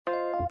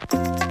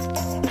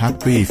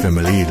Happy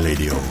Family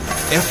Radio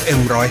FM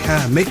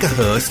 105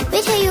 MHz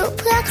วิทยุ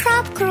เพื่อครอ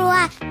บครัว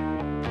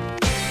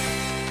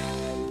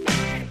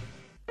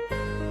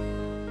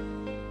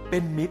เป็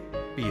นมิตร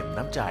เปี่ยม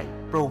น้ำใจ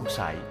โปร่งใ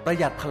สประ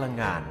หยัดพลัง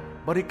งาน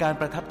บริการ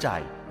ประทับใจ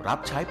รับ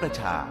ใช้ประ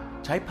ชา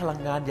ใช้พลัง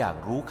งานอย่าง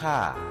รู้ค่า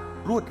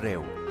รวดเร็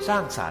วสร้า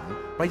งสรรค์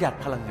ประหยัด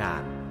พลังงา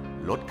น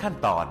ลดขั้น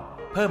ตอน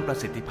เพิ่มประ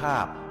สิทธิภา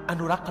พอ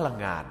นุรักษ์พลัง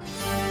งาน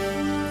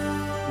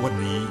วัน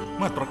นี้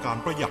มาตรการ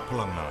ประหยัดพ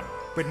ลังงาน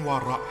เป็นวา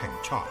ระแห่ง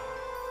ชาติ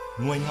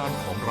หน่วยงาน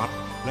ของรัฐ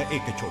และเอ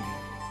กชน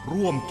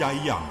ร่วมใจ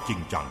อย่างจริ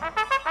งจัง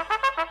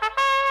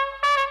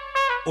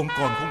องค์ก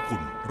รของคุ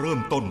ณเริ่ม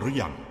ต้นหรื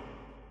อยัง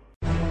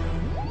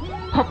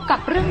พบกับ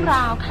เรื่องร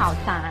าวข่าว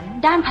สาร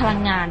ด้านพลั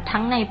งงานทั้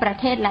งในประ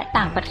เทศและ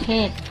ต่างประเท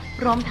ศ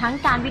รวมทั้ง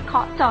การวิเคร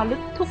าะห์เจาะลึ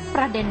กทุกป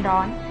ระเด็นร้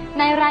อน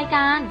ในรายก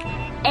าร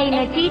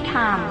Energy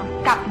Time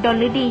กับดล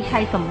ฤดีชั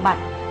ยสมบั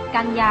ติ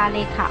กัญญาเล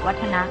ขาวั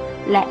ฒนะ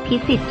และพิ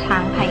สิทธิ์ช้า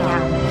งไพงา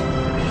ม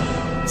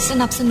ส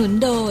นับสนุน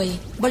โดย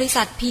บริ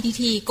ษัท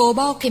PTT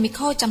Global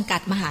Chemical จำกั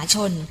ดมหาช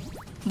น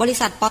บริ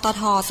ษัทปต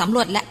ท.สำร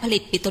วจและผลิ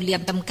ตปิโตรเลีย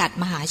มจำกัด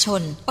มหาช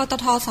นปต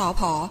ท.ส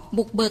ผ.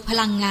บุกเบิกพ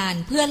ลังงาน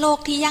เพื่อโลก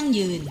ที่ยั่ง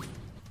ยืน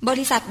บ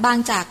ริษัทบาง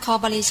จากคอ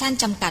ร์ปอเรชั่น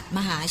จำกัดม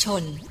หาช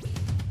น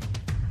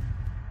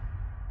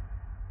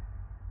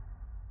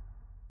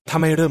ถ้า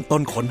ไม่เริ่มต้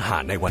นค้นหา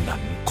ในวันนั้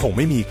นคงไ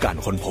ม่มีการ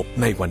ค้นพบ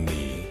ในวัน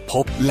นี้พ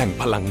บแหล่ง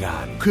พลังงา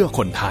นเพื่อค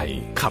นไทย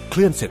ขับเค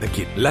ลื่อนเศรษฐ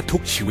กิจและทุ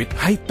กชีวิต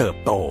ให้เติบ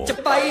โตจะ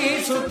ไป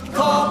สุดข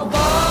อบ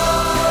ฟ้า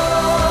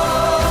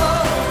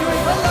ด้วย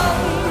พลัง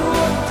ร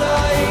วมใจ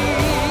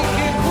เ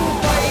คียงคู่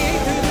ไป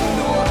ถึง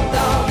ดวงด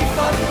าวที่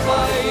ฝันใ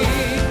ฝ่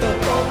เติบ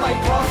โตไป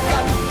พร้อมกั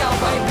นก้าว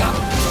ไปกับ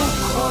ทุก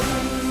คน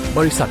บ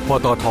ริษัทป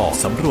ตท.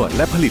สำรวจแ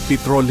ละผลิตปิ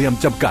โตรเลียม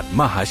จำกัด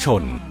มหาช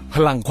นพ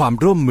ลังความ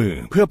ร่วมมือ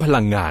เพื่อพ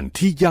ลังงาน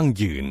ที่ยั่ง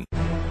ยืน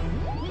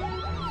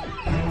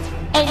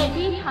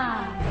Energy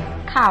Time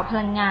ข่าวพ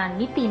ลังงาน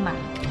มิติใหม่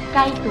ใก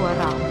ล้ตัว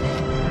เรา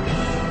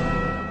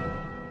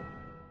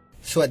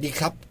สวัสดี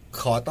ครับ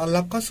ขอต้อน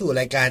รับเข้าสู่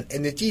รายการ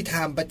Energy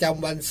Time ประจ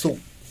ำวันศุก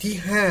ร์ที่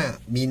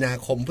5มีนา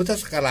คมพุทธ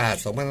ศักราช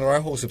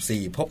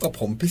2564พบกับ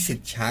ผมพิสิท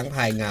ธิ์ช้างพ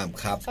ายงาม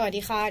ครับสวัส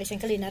ดีค่ะดิฉัน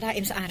กฤษณดาเ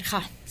อ็มสะอาดค่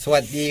ะสวั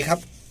สดีครับ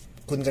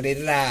คุณกฤษ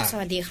ณดาส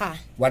วัสดีค่ะ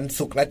วัน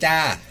ศุกร์แล้วจ้า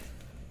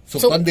ศุ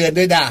กร์ต้นเดือน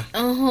ด้วยด่า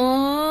อ๋อ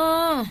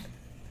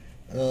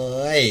เ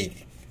อ้ย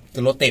ก็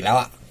รถติดแล้ว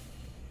อ่ะ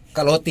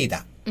ก็รถติด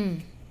อ่ะ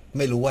ไ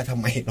ม่รู้ว่าทำ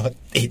ไมรถ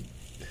ติด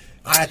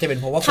อาจจะเป็น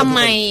เพราะว่าทำไ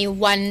ม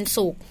วัน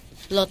ศุกร์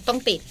รถต้อง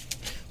ติด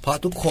เพราะ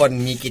ทุกคน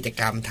มีกิจ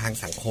กรรมทาง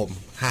สังคม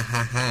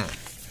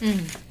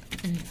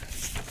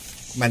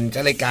มันก็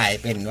เลยกลาย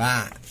เป็นว่า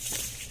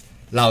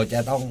เราจะ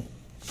ต้อง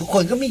ทุกค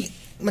นก็มี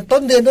มันต้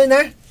นเดือนด้วยน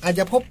ะอาจ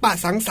จะพบปะ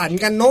สังสรรค์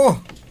กันเนาะ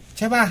ใ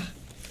ช่ป่ะ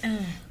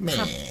แหม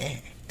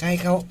ใกล้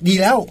เขาดี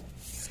แล้ว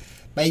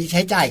ไปใ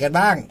ช้จ่ายกัน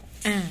บ้าง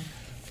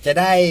จะ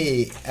ได้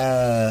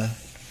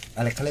อ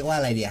ะไรเขาเรียกว่า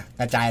อะไรเดีย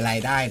กระจายรา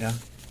ยได้เนาะ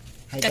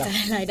กระจา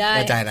ยรายได้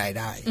กระจายราย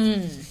ได้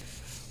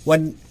วัน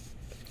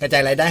กระจา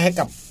ยรายได้ให้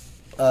กับ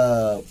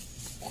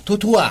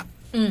ทั่ว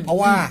ๆเพราะ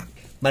ว่า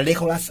มันเรียกเ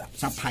ขาว่า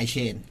ซัพพลายเช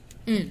น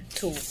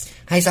ถูก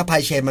ให้ซัพพลา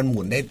ยเชนมันห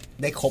มุน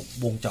ได้ครบ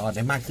วงจรไ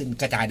ด้มากขึ้น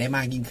กระจายได้ม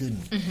ากยิ่งขึ้น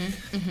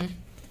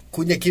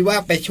คุณอย่าคิดว่า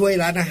ไปช่วย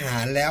ร้านอาหา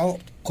รแล้ว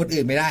คน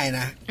อื่นไม่ได้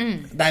นะ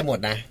ได้หมด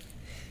นะ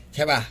ใ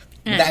ช่ป่ะ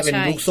ได้เป็น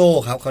ลูกโซ่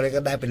ครับเขาเรียก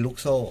ก็ได้เป็นลูก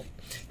โซ่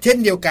เช่น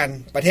เดียวกัน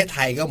ประเทศไท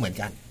ยก็เหมือน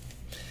กัน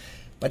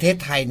ประเทศ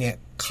ไทยเนี่ย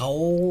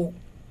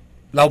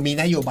เรามี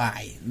นโยบา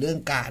ยเรื่อง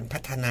การพั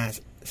ฒนา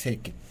เศรษฐ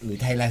กิจหรือ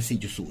ไทยแลนด์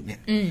 4.0 เนี่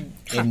ย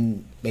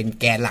เป็น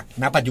แกนหลัก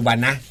ณปัจจุบัน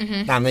นะ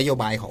ตามนโย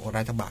บายของ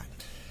รัฐบาล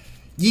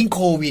ยิ่งโ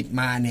ควิด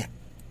มาเนี่ย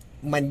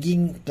มันยิ่ง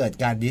เกิด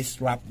การ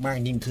disrupt มาก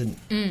ยิ่งขึ้น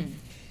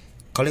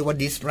เขาเรียกว่า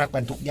disrupt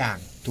กันทุกอย่าง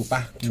ถูกป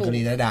ะคุณก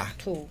ฤษณดา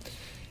ถูก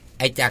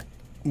ไอจาก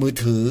มือ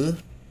ถือ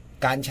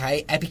การใช้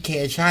แอปพลิเค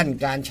ชัน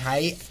การใช้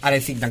อะไร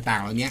สิ่งต่า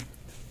งๆเหล่านี้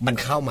มัน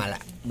เข้ามาล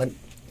ะมัน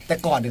แต่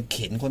ก่อนเนี่ยเ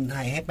ข็นคนไท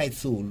ยให้ไป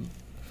สู่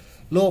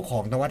โลกขอ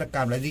งนวัตกร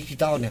รมและดิจิ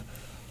ทัลเนี่ย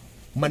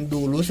มันดู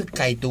รู้สึก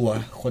ไกลตัว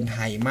คนไท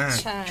ยมาก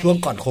ช่วง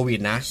ก่อนโควิด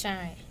นะใช่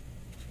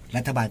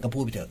รัฐบาลก็พู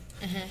ดไปเถอะ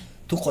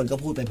ทุกคนก็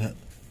พูดไปเถอะ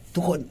ทุ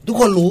ก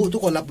คนรู้ทุ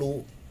กคนรับรู้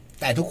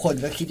แต่ทุกคน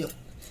ก็คิดอยู่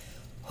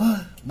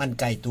มัน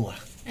ไกลตัว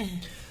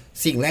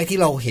สิ่งแรกที่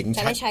เราเห็น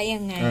ชัดจะใช้ยั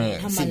งไง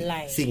ทำอะไร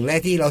สิ่งแรก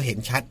ที่เราเห็น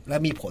ชัดและ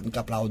มีผล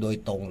กับเราโดย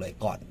ตรงเลย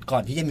ก่อ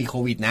นที่จะมีโค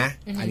วิดนะ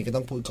อันนี้ก็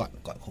ต้องพูดก่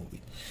อนโควิ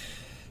ด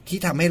ที่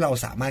ทำให้เรา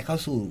สามารถเข้า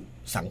สู่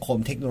สังคม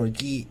เทคโนโล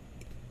ยี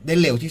ได้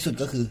เร็วที่สุด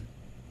ก็คือ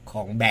ข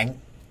องแบงก์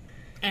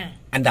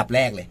อันดับแร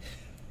กเลย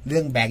เรื่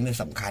องแบงก์เนี่ย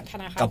สำคัญ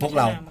กับพวก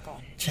เรา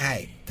ใช่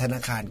ธนา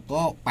คาร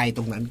ก็ไปต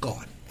รงนั้นก่อ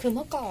นคือเ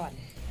มื่อก่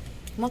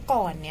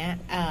อนเนี้ย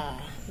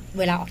เ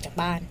วลาออกจาก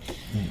บ้าน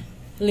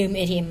ลืม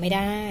ATM ไม่ไ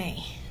ด้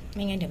ไ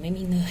ม่งั้นเดี๋ยวไม่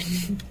มีเงิน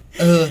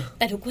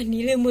แต่ทุกวัน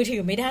นี้ลืมมือถื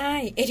อไม่ได้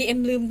ATM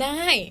ลืมไ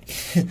ด้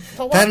เพ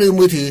ราะว่าถ้าลืม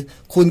มือถือ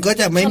คุณก็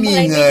จะไม่มี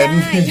เงิน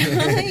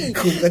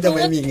คุณก็จะไ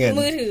ม่มีเงิน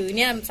มือถือเ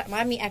นี่ยสามา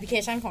รถมีแอปพลิเค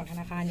ชันของธ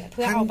นาคารเนี่ยเ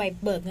พื่อเอาไป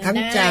เบิกเงิน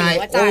ได้หรื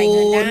อว่าจ่าย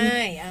เงินไ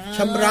ด้ช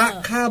ำระ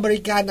ค่าบ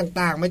ริการ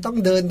ต่างๆไม่ต้อง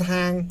เดินท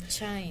าง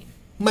ใช่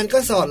มันก็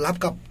สอดรับ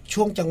กับ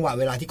ช่วงจังหวะ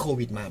เวลาที่โค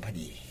วิดมาพอ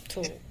ดี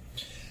ถูก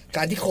ก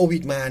ารที่โควิ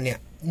ดมาเนี่ย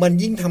มัน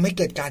ยิ่งทำให้เ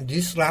กิดการ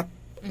disrupt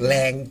แร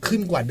งขึ้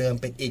นกว่าเดิม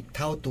เป็นอีกเ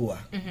ท่าตัว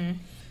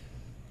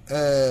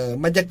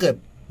มันจะเกิด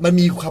มัน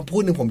มีคำพู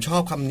ดหนึ่งผมชอ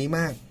บคำนี้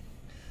มาก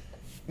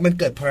มัน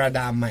เกิดพาราด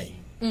ามใหม่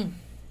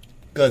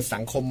เกิดสั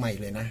งคมใหม่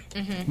เลยนะ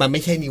มันไ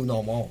ม่ใช่ new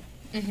normal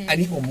อัน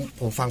นี้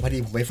ผมฟังพอดี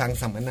ผมไปฟัง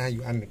สัมมนาอ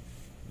ยู่อันหนึ่ง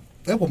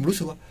แล้วผมรู้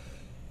สึกว่า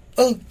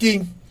จริง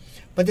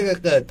มันจะ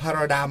เกิดพาร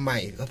าดามใหม่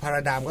พาร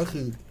าดามก็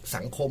คือ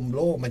สังคมโ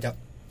ลกมันจะ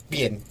เป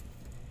ลี่ยน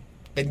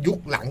เป็นยุค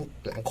หลัง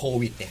โค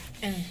วิดเนี่ย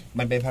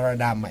มันเป็นพารา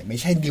ดามใหม่ไม่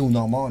ใช่ new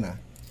normal นะ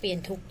เปลี่ยน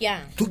ทุกอย่า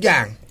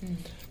ง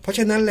เพราะฉ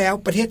ะนั้นแล้ว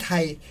ประเทศไท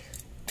ย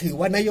ถือ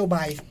ว่านโยบ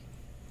าย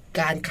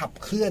การขับ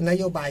เคลื่อนน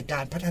โยบายก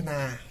ารพัฒนา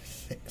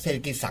เศรษฐ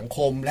กิจสังค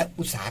มและ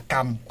อุตสาหกร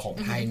รมของ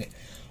ไทยเนี่ย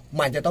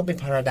มันจะต้องเป็น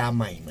พาราดาม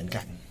ใหม่เหมือน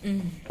กัน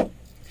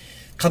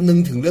คำนึง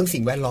ถึงเรื่อง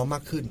สิ่งแวดล้อมม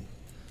ากขึ้น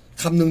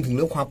คำนึงถึงเ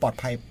รื่องความปลอด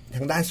ภัยท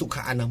างด้านสุข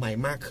อนามัย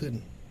มากขึ้น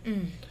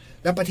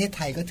และประเทศไ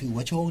ทยก็ถือ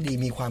ว่าโชคดี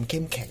มีความเ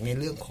ข้มแข็งใน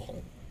เรื่องของ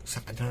ส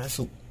าธารณ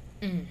สุข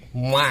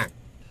มาก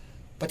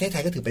ประเทศไท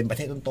ยก็ถือเป็นประเ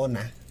ทศต้นๆ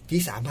นะที่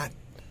สามารถ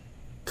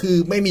คือ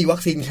ไม่มีวั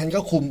คซีนฉัน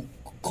ก็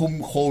คุม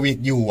โควิด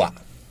อยู่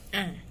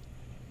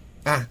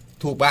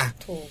ถูกป่ะ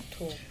ถู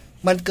ก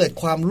มันเกิด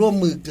ความร่วม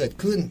มือเกิด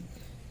ขึ้น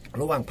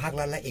ระหว่างภาค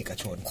รัฐและเอก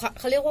ชน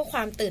เขาเรียกว่าคว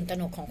ามตื่นตระ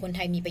หนกของคนไท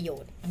ยมีประโย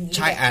ชน์ใ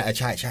ช่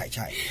ใ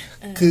ช่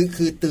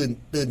คือ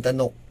ตื่นตระ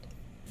หนก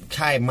ใ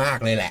ช่มาก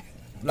เลยแหละ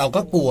เรา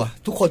ก็กลัว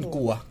ทุกคนก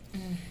ลัว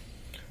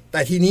แ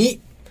ต่ทีนี้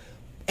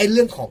ไอ้เ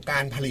รื่องของกา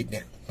รผลิตเ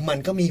นี่ยมัน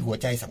ก็มีหัว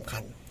ใจสำคั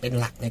ญเป็น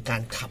หลักในกา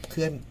รขับเค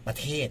ลื่อนประ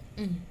เทศ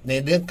ใน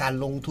เรื่องการ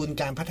ลงทุน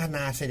การพัฒน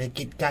าเศรษฐ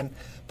กิจการ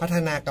พัฒ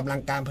นากำลั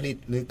งการผลิต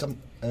หรือ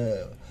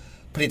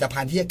ผลิตภั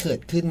ณฑ์ที่จะเกิด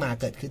ขึ้น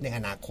ในอ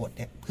นาคตเ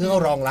นี่ยเพื่อ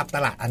รองรับต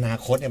ลาดอนา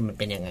คตเนี่ยมัน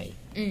เป็นยังไง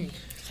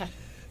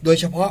โดย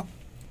เฉพาะ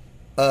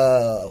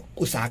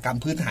อุตสาหกรรม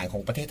พื้นฐานขอ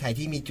งประเทศไทย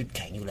ที่มีจุดแ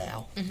ข็งอยู่แล้ว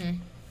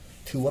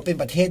ถือว่าเป็น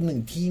ประเทศหนึ่ง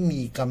ที่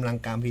มีกำลัง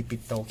การผลิตปิ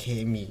โตรเค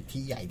มี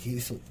ที่ใหญ่ที่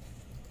สุด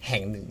แห่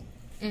งหนึ่ง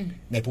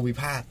ในภูมิ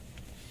ภาค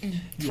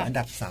อยู่อัน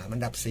ดับ3อั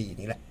นดับ4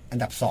นี่แหละอัน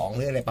ดับ2ห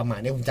รืออะไรประมาณ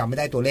นี้ผมจำไม่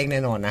ได้ตัวเลขแ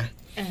น่นอนนะ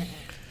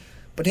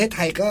ประเทศไท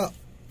ยก็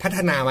พัฒ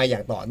นามาอย่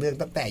างต่อเนื่อง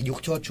ตั้งแต่ยุค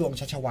โชติช่วง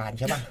ชัชวาล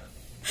ใช่ป่ะ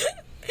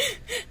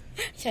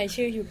ใช้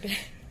ชื่อยุคด้วย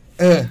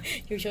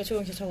ยุคโชติช่ว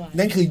งชัชวาล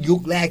นั่นคือยุ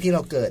คแรกที่เร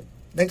าเกิด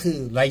นั่นคือ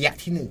ระยะ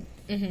ที่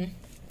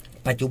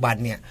1ปัจจุบัน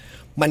เนี่ย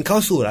มันเข้า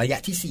สู่ระยะ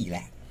ที่4แ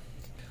ล้ว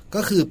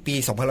ก็คือปี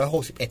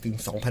2561ถึง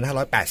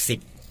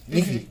2580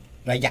นี่คือ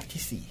ระยะ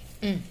ที่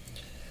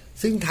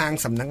4ซึ่งทาง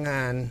สำนักง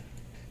า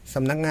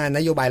นน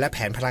โยบายและแผ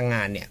นพลังง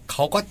านเนี่ยเข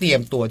าก็เตรีย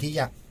มตัวที่จ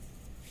ะ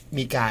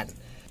มีการ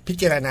พิ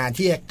จารณา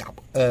ที่จะกับ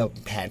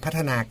แผนพัฒ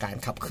นาการ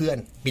ขับเคลื่อน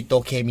ปิโต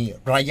รเคมี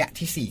ระยะ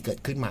ที่4เกิด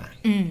ขึ้นมา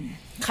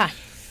ค่ะ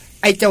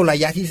ไอ้เจ้าระ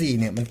ยะที่4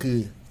เนี่ยมันคือ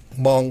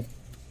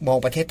มอง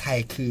ประเทศไทย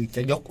คือจ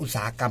ะยกอุตส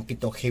าหกรรมปิ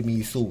โตรเคมี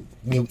สู่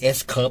New S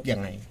Curve ยั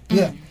งไง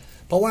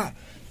เพราะว่า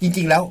จ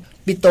ริงๆแล้ว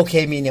ปิโตรเค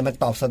มีเนี่ยมัน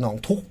ตอบสนอง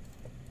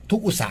ทุก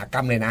อุตสาหกร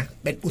รมเลยนะ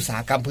เป็นอุตสาห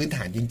กรรมพื้นฐ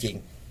านจริง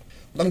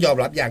ๆต้องยอม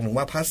รับอย่างหนึ่ง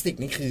ว่าพลาสติก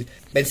นี่คือ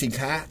เป็นสิน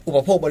ค้าอุป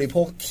โภคบริโภ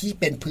คที่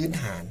เป็นพื้น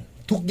ฐาน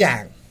ทุกอย่า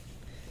ง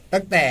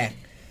ตั้งแต่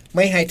ไ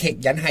ม่ไฮเทค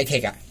ยันไฮเท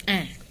ค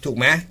ถูก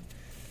ไหม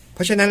เพ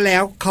ราะฉะนั้นแล้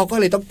วเขาก็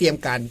เลยต้องเตรียม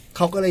การเ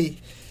ขาก็เลย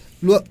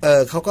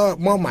เขาก็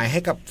มอบหมายให้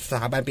กับส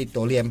ถาบันปิโต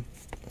รเลียม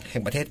แห่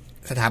งประเทศ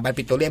สถาบัน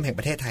ปิโตรเลียมแห่ง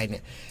ประเทศไทยเนี่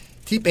ย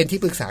ที่เป็นที่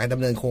ปรึกษาการด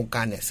ำเนินโครงก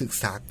ารเนี่ยศึก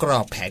ษากรอ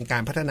บแผนกา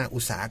รพัฒนาอุ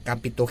ตสาหกรรม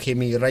ปิโตรเค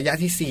มีระยะ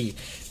ที่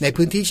4ใน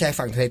พื้นที่ชาย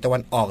ฝั่งทะเลตะวั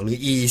นออกหรือ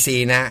EEC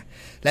นะ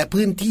และ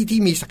พื้นที่ที่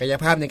มีศักย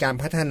ภาพในการ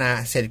พัฒนา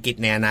เศรษฐกิจ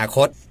ในอนาค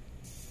ต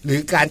หรือ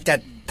การจัด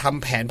ท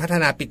ำแผนพัฒ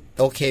นาปิโ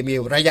ตรเคมี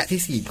ระยะ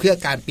ที่4เพื่อ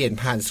การเปลี่ยน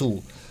ผ่านสู่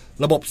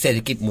ระบบเศรษฐ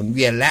กิจหมุนเ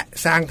วียนและ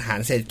สร้างฐาน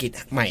เศรษฐกิจ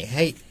ใหม่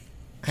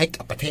ให้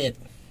กับประเทศ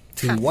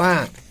ถือว่า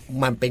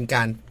มันเป็นก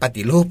ารป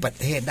ฏิรูปประ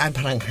เทศด้าน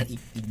พลังงาน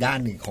อีกด้าน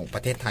หนึ่งของปร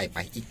ะเทศไทยไป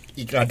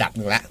อีกระดับห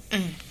นึ่งละ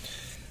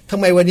ทำ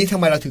ไมวันนี้ทำ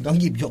ไมเราถึงต้อง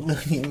หยิบยกเรื่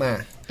องนี้มา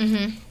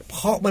เพ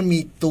ราะมันมี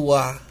ตัว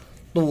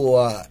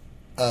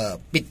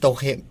ปิโตร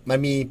เคมีมัน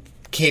มี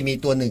เคมี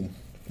ตัวหนึ่ง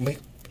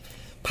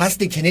พลาส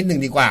ติกชนิดหนึ่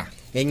งดีกว่า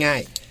ง่า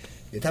ย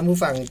ๆเดี๋ยวท่านผู้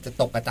ฟังจะ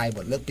ตกกระจายหม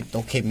ดเรื่องปิโต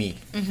รเคมี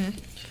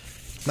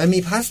มันมี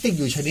พลาสติก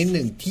อยู่ชนิดห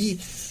นึ่งที่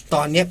ต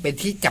อนนี้เป็น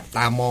ที่จับต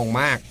ามอง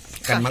มาก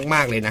กันม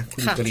ากๆเลยนะคุ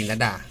ณกฤษณ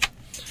ดา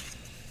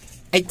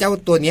ไอ้เจ้า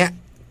ตัวเนี้ย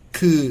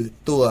คือ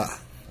ตั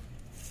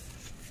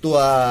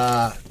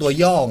ว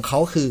ย่อของเขา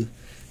คือ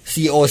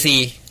COC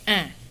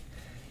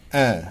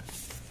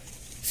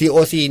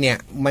COC เนี่ย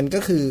มันก็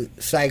คือ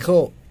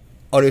Cycle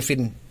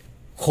Olefin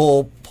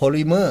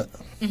Copolymer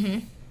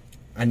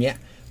อันเนี้ย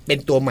เป็น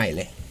ตัวใหม่เ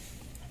ลย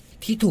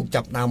ที่ถูก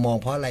จับตามอง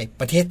เพราะอะไร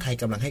ประเทศไทย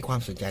กำลังให้ความ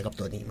สนใจกับ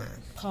ตัวนี้มาก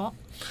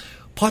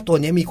เพราะตัว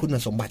นี้มีคุณ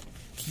สมบัติ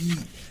ที่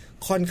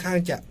ค่อนข้า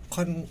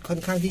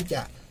งที่จ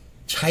ะ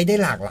ใช้ได้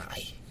หลากหลาย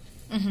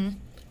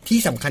ที่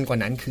สำคัญกว่า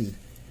นั้นคือ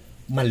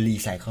มันรี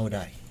ไซเคิลไ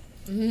ด้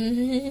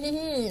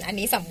อัน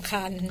นี้สำ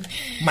คัญ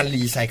มัน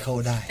รีไซเคิล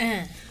ได้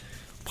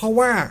เพราะ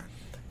ว่า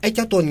ไอ้เ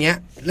จ้าตัวเนี้ย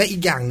และอี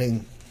กอย่างหนึ่ง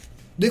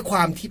ด้วยคว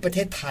ามที่ประเท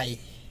ศไทย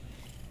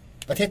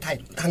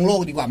ทั้งโล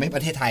กดีกว่าไม่ป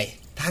ระเทศไทย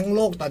ทั้งโล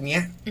กตอนเนี้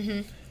ย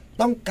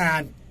ต้องกา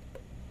ร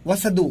วั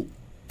สดุ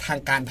ทาง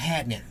การแพ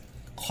ทย์เนี่ย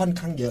ค่อน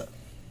ข้างเยอะ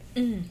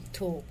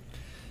ถูก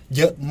เ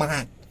ยอะมา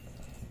ก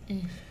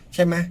ใ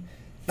ช่ไหม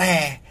แต่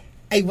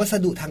ไอ้วัส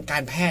ดุทางกา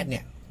รแพทย์เนี่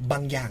ยบา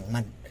งอย่างมั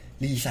น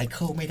รีไซเ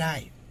คิลไม่ได้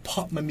เพรา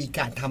ะมันมีก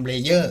ารทำเล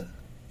เยอร์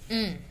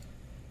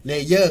เล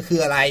เยอร์คือ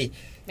อะไร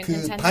คื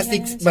อพลาสติ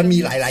กมันมี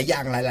หลายๆอย่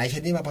างหลายๆช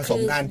นิดมาผสม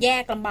กันแย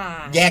กลำบา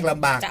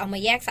กจะเอามา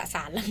แยกสส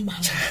ารลำบา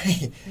กใช่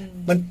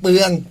มันเปลื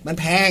องมัน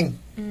แพง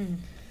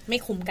ไม่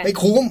คุ้มกันไม่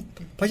คุ้ม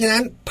เพราะฉะนั้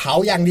นเผา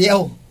อย่างเดียว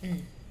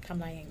ท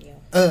ำลายอย่างเดียว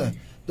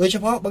โดยเฉ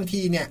พาะบาง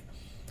ทีเนี่ย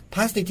พ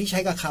ลาสติกที่ใช้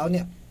กับเขาเ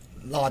นี่ย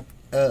หลอด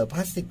พล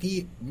าสติกที่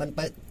มันไป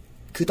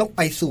คือต้องไ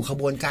ปสู่ข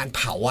บวนการเ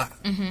ผาอ่ะ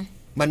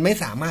มันไม่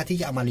สามารถที่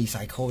จะเอามารีไซ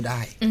เคิลได้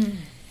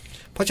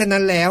เพราะฉะนั้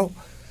นแล้ว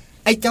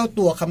ไอ้เจ้า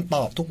ตัวคำต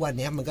อบทุกวัน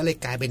นี้มันก็เลย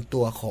กลายเป็น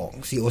ตัวของ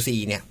COC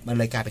เนี่ยมัน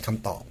เลยกลายเป็นค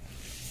ำตอบ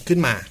ขึ้น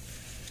มา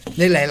ใ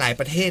นหลายๆ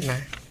ประเทศน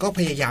ะก็พ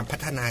ยายามพั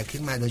ฒนาขึ้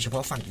นมาโดยเฉพา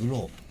ะฝั่งยุโร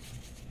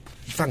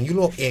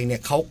ปเองเนี่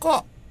ยเขาก็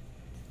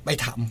ไป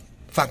ท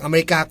ำฝั่งอเม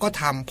ริกาก็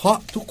ทำเพราะ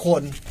ทุกค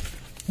น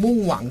มุ่ง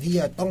หวังที่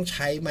จะต้องใ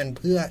ช้มัน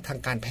เพื่อทาง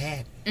การแพ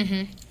ทย์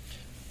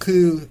คื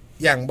อ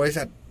อย่างบริ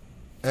ษัท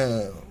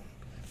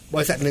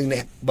หนึ่งเ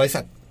นี่ยบริษั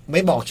ทไ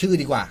ม่บอกชื่อ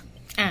ดีกว่า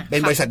เป็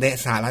นบริษัทใน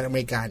สหรัฐอเม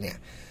ริกาเนี่ย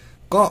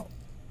ก็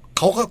เ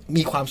ขาก็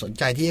มีความสน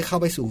ใจที่จะเข้า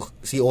ไปสู่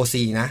COC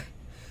นะ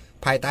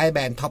ภายใต้แบ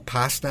รนด์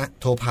Topaz นะ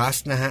Topaz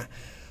นะฮะ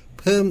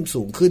เพิ่ม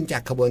สูงขึ้นจา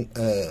กขบวน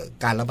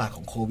การระบาดข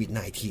องโควิด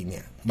 -19 เ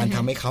นี่ยมันท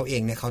ำให้เขาเอ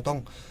งเนี่ยเขาต้อง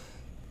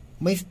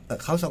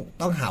เขา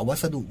ต้องหาวั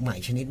สดุใหม่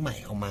ชนิดใหม่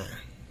ออกมา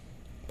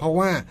เพราะ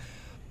ว่า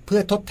เพื่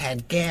อทดแทน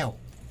แก้ว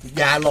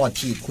ยาหลอด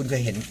ฉีดคุณเค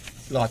ยเห็น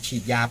หลอดฉี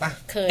ดยาปะ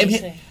เคย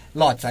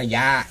หลอดใส่ย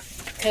า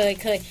เค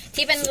ย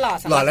ที่เป็นหลอ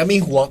ดแล้วมี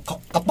หัว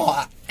กระป๋อ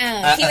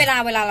ที่เวล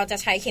าเราจะ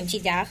ใช้เข็มฉี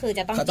ดยาคือ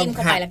จะต้องจิ้มเ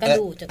ข้าไปแล้วก็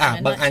ดูดจุด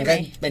นั้นบางอันก็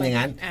เป็นอย่าง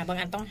นั้นบาง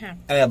อันต้องหัก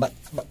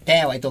แก้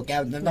วไอ้ตัวแก้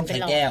วนั้นต้องใช้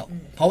แก้ว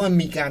เพราะมัน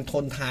มีการท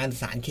นทาน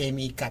สารเค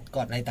มีกัดก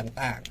ร่อนอะไร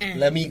ต่างๆ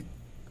แล้วมี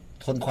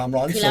ทนความ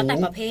ร้อนสูง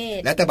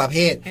แล้วแต่ประเภ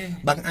ท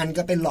บางอัน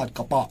ก็เป็นหลอดก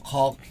ระป๋อ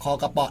คอ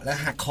กระป๋อแล้ว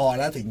หักคอ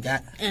แล้วถึงจะ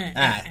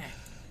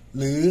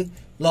หรือ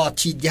หลอด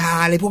ฉีดยา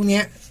อะไรพวกเนี้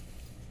ย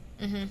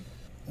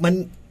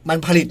มัน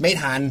ผลิตไม่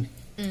ทัน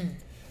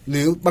ห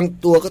รือบาง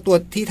ตัวก็ตัว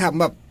ที่ท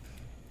ำแบบ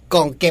ก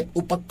ล่องเก็บ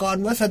อุปกร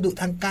ณ์วัสดุ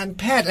ทางการ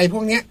แพทย์อะไรพ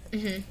วกเนี้ย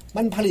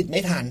มันผลิตไ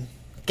ม่ทัน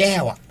แก้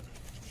วอ่ะ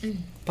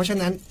เพราะฉะ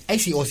นั้นไอ้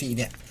COC เ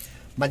นี่ย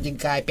มันจึง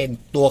กลายเป็น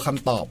ตัวค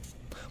ำตอบ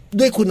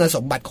ด้วยคุณส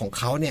มบัติของ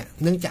เขาเนี่ย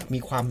เนื่องจากมี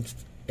ความ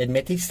เป็นเม็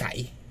ดที่ใส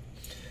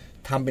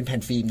ทำเป็นแผ่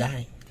นฟิล์มได้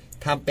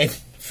ทำเป็น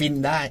ฟิน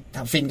ได้ท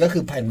ำฟินก็คื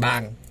อแผ่นบา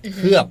งเ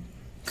คลื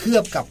อ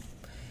บกับ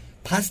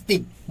พลาสติ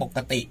กปก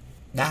ติ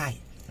ได้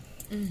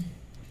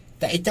แ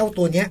ต่ไอ้เจ้า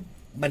ตัวเนี้ย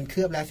มันเค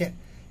ลือบแล้วใช่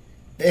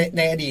ใ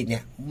นอดีตเนี่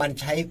ยมัน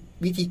ใช้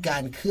วิธีกา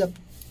รเคลือบ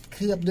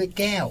ด้วย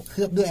แก้วเค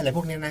ลือบด้วยอะไรพ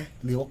วกนี้นะ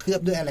หรือว่าเคลือ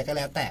บด้วยอะไรก็แ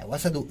ล้วแต่วั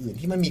สดุอื่น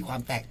ที่มันมีควา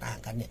มแตกต่าง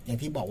กันเนี่ยอย่าง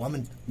ที่บอกว่า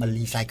มัน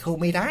รีไซเคิล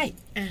ไม่ได้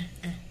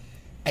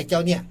ไอ้เจ้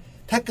าเนี่ย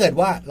ถ้าเกิด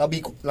ว่าเร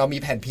ามี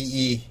แผ่น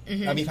PE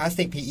เรามีพลาส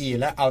ติก PE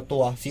แล้วเอาตั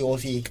ว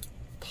COC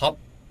ท็อป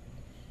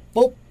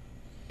ปุ๊บ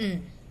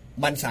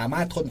มันสาม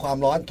ารถทนความ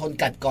ร้อนทน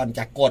กัดกร่อนจ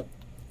ากกรด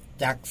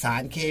จากสา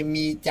รเค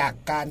มีจาก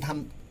การท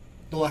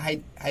ำตัว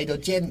ไฮโดร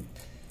เจน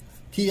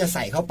ที่จะใ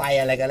ส่เข้าไป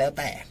อะไรก็แล้ว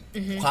แต่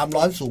ความ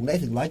ร้อนสูงได้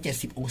ถึง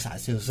170องศา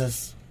เซลเซียส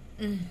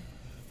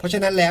เพราะฉ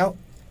ะนั้นแล้ว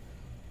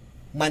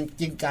มัน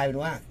จึงกลายเป็น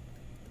ว่า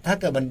ถ้า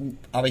เกิดมัน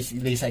เอาไป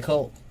รีไซเคิล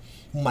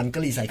มันก็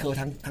รีไซเคิล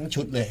ทั้ง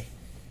ชุดเลย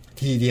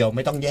ทีเดียวไ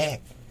ม่ต้องแยก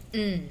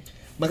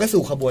มันก็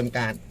สู่ขบวนก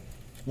าร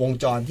วง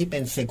จรที่เป็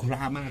นเซคูล่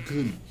ามาก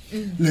ขึ้น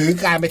หรือ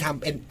การไปท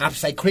ำเป็นอัพ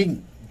ไซคลิง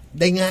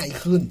ได้ง่าย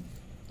ขึ้น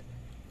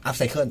อัพไ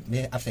ซเคิลไม่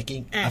ใช่อัพไซคลิ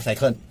งอัพไซเ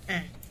คิล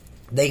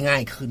ได้ง่า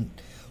ยขึ้น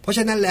เพราะฉ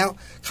ะนั้นแล้ว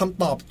ค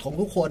ำตอบของ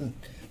ทุกคน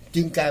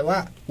จึงกลายว่า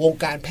วง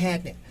การแพท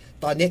ย์เนี่ย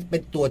ตอนนี้เป็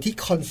นตัวที่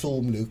คอนซู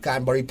มหรือการ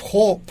บริโภ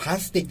คพลา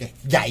สติกเนี่ย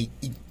ใหญ่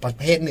อีกประ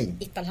เภทหนึ่ง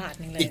อีกตลาด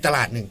หนึ่งเ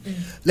ลย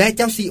และเ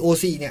จ้า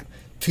COC เนี่ย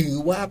ถือ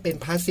ว่าเป็น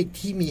พลาสติก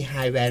ที่มี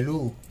high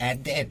value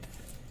added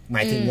หม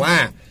ายถึงว่า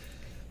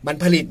มัน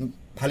ผ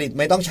ลิต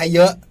ไม่ต้องใช้เย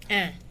อะ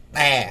แ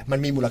ต่มัน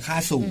มีมูลค่า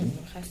สูง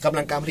กำ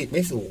ลังการผลิตไ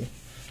ม่สูง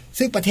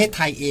ซึ่งประเทศไ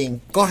ทยเอง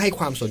ก็ให้ค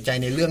วามสนใจ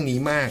ในเรื่องนี้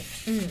มาก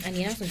อัน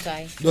นี้น่าสนใจ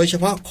โดยเฉ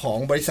พาะของ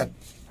บริษัท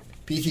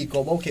PT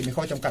Global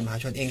Chemical จำกัดมหา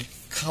ชนเอง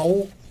เขา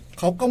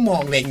ก็มอ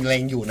งเล็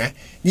งอยู่นะ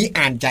นี่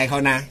อ่านใจเขา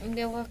นะเ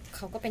รียกว่าเข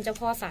าก็เป็นเจ้า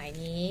พ่อสาย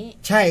นี้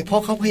ใช่เพรา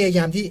ะเขาพยาย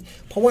ามที่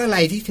เพราะว่าอะไร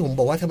ที่ผม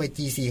บอกว่าทำไม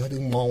GC เขาถึ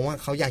งมองว่า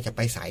เขาอยากจะไ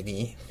ปสาย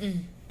นี้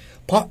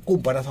เพราะกลุ่ม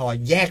ปตท.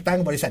แยกตั้ง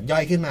บริษัทย่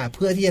อยขึ้นมาเ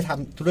พื่อที่จะท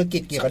ำธุรกิ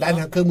จเกี่ยวกับด้าน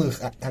เครื่องมือ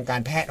ทางกา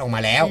รแพทย์ออกมา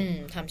แล้ว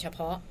ทำเฉพ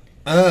าะ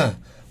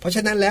เพราะฉ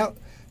ะนั้นแล้ว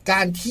ก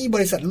ารที่บ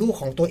ริษัทลูก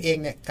ของตัวเอง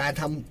เนี่ยการ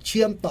ทำเ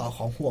ชื่อมต่อข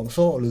องห่วงโ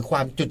ซ่หรือคว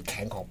ามจุดแ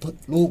ข็งของ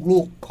ลู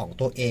กของ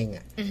ตัวเอง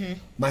อ่ะ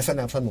มาส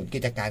นับสนุนกิ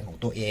จการของ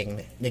ตัวเองเ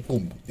นี่ยในก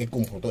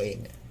ลุ่มของตัวเอง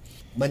เนี่ย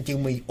มันจึง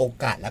มีโอ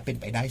กาสและเป็น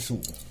ไปได้สู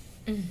ง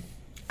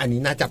อันนี้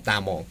น่าจับตา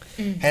มอง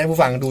ให้ท่านผู้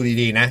ฟังดู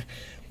ดีๆนะ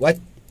ว่า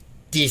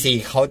GC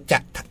เขาจะ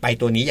ไป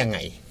ตัวนี้ยังไง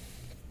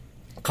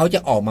เขาจะ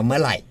ออกมาเมื่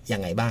อไหร่ยั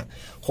งไงบ้าง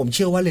ผมเ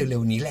ชื่อว่าเร็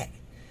วๆนี้แหละ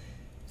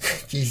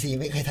GC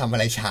ไม่เคยทำอะ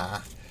ไรช้า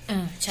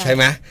ใช่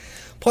ไหม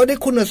เพราะได้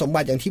คุณสมบั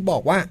ติอย่างที่บอ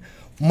กว่า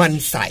มัน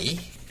ใส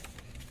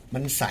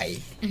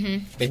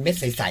เป็นเม็ด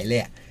ใสๆเล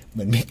ยเห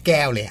มือนเม็ดแ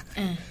ก้วเลย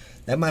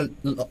แต่ แล้วมา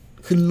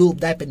ขึ้นรูป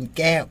ได้เป็นแ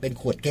ก้วเป็น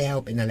ขวดแก้ว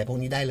เป็นอะไรพวก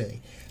นี้ได้เลย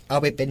เอา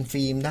ไปเป็น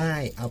ฟิล์มได้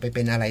เอาไปเ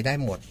ป็นอะไรได้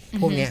หมด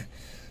พวกเนี้ย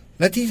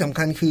และที่สำ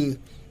คัญคือ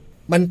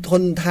มันท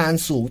นทาน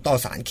สูงต่อ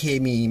สารเค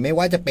มีไม่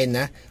ว่าจะเป็น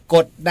นะกร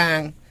ดด่าง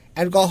แ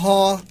อลกอฮอ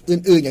ล์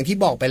อื่นๆอย่างที่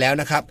บอกไปแล้ว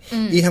นะครับ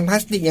อีกทั้งพลา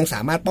สติกยังส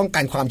ามารถป้องกั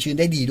นความชื้น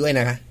ได้ดีด้วย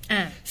นะคะ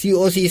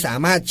COC สา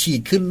มารถฉี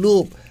ดขึ้นรู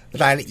ป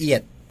รายละเอีย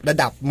ดระ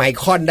ดับไม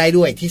ครอนได้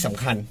ด้วยที่ส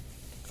ำคัญ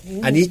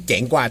อันนี้เจ๋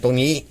งกว่าตรง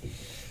นี้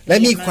และ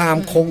มีความ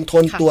คงท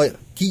นตัว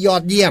ที่ยอ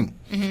ดเยี่ยม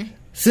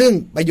ซึ่ง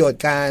ประโย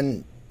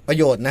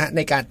ชน์นะใ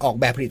นการออก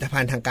แบบผลิตภั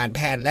ณฑ์ทางการแพ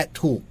ทย์และ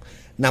ถูก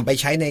นำไป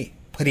ใช้ใน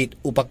ผลิต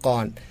อุปก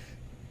รณ์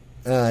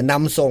น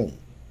ำส่ง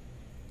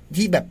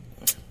ที่แบบ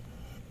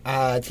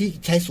ที่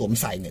ใช้สวม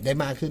ใส่เนี่ยได้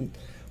มากขึ้น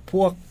พ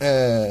วก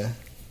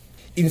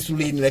อินซู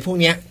ลินอะไรพวก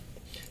เนี้ย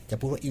จะ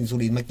พูดว่าอินซู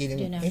ลินเมื่อกี้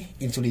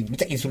อินซูลินรู้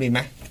จักอินซูลินไห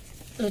ม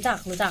รู้จัก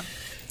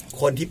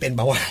คนที่เป็นเ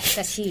บาหวาน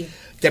จะฉีด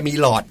จะมี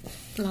หลอด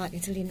อิ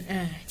นซูลิน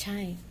ใช่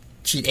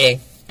ฉีดเอง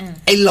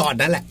ไอ้หลอด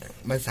นั่นแหละ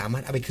มันสามาร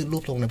ถเอาไปขึ้นรู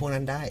ปตรงในพวก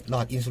นั้นได้หล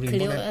อดอินซูลิน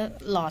พวกนั้น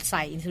หลอดใ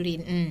ส่อินซูลิน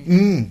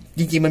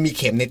จริงๆมันมีเ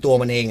ข็มในตัว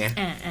มันเองไง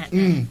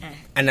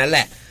อันนั้นแห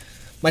ละ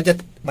มั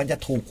นจะ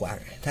ถูกกว่า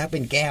ถ้าเป็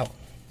นแก้ว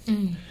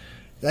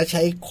และใ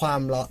ช้ควา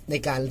มร้อนใน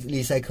การ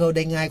รีไซเคิลไ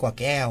ด้ง่ายกว่า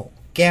แก้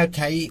ว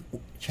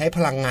ใช้พ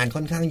ลังงานค่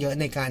อนข้างเยอะ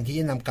ในการที่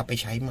จะนำกลับไป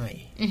ใช้ใหม่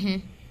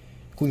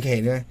คุณเห็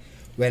นไหม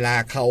เวลา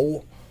เขา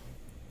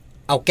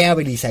เอาแก้วไป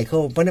รีไซเคิ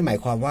ลเพราะนั่นหมาย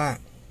ความว่า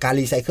การ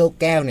รีไซเคิล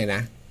แก้วเนี่ยน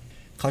ะ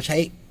เขาใช้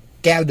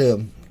แก้วเดิม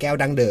แก้ว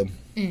ดั้งเดิม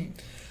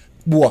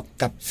บวก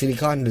กับซิลิ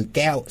คอนหรือแ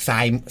ก้วทร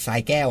า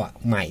ยแก้ว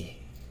ใหม่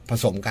ผ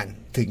สมกัน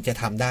ถึงจะ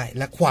ทำได้แ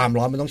ละความ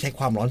ร้อนมันต้องใช้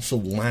ความร้อนสู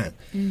งมาก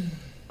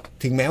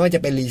ถึงแม้ว่าจะ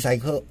เป็นรีไซ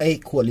เคิล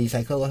ขวดรีไซ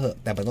เคิลก็เหอะ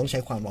แต่มันต้องใช้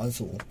ความร้อน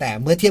สูงแต่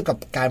เมื่อเทียบกับ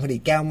การผลิต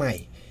แก้วใหม่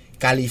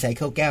การรีไซเ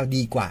คิลแก้ว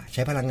ดีกว่าใ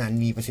ช้พลังงาน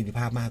มีประสิทธิภ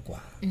าพมากกว่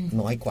า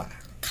น้อยกว่า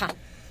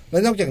แล้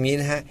วนอกจากนี้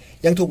นะฮะ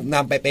ยังถูกน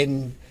ำไปเป็น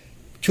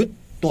ชุด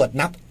ตรวจ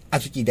นับอ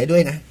สุจิได้ด้ว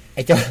ยนะไ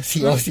อ้เจ้า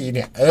COC เ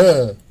นี่ย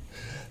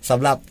ส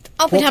ำหรับเ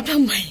อาไปท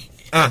ำไม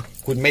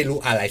คุณไม่รู้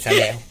อะไรซะ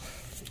แล้ว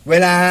เว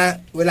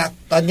ลา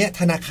ตอนนี้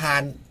ธนาคา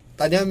ร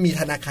ตอนนี้มี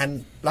ธนาคาร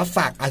รับฝ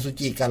ากอสุ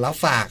จิกับรับ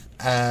ฝาก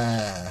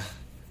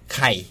ไ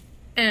ข่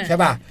ใช่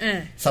ป่ะ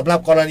สำหรับ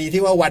กรณี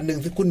ที่ว่าวันหนึ่ง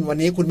ที่วัน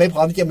นี้คุณไม่พร้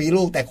อมที่จะมี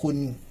ลูกแต่คุณ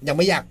ยังไ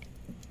ม่อยาก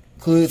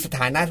คือสถ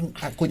านะ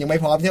คุณยังไม่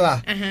พร้อมใช่ป่ะ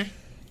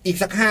อีก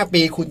สัก5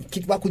 ปีคุณคิ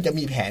ดว่าคุณจะ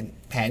มีแ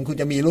ผนคุณ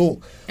จะมีลูก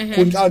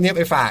คุณก็เอาเนี้ยไ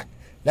ปฝาก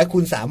และคุ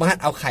ณสามารถ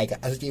เอาไข่กับ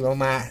อสุจิ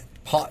มา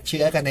เพาะเ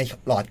ชื้อกันใน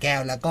หลอดแก้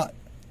วแล้วก็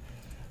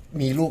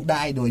มีลูกไ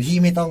ด้โดยที่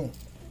ไม่ต้อง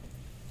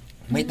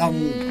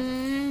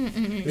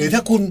หรือถ้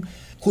า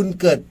คุณ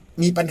เกิด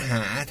มีปัญห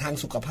าทาง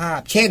สุขภาพ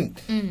เช่น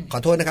ขอ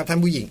โทษนะครับท่าน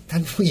ผู้ห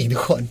ญิงทุ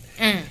กคน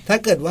ถ้า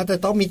เกิดว่าจะ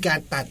ต้องมีการ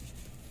ตัด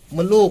ม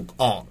ดลูก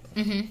ออก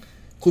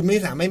คุณไม่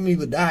สามารถมี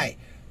บุตรได้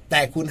แ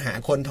ต่คุณหา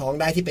คนท้อง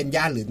ได้ที่เป็นญ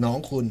าติหรือน้อง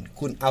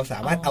คุณสา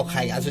มารถเอาไ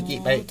ข่อสุจิ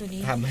ไป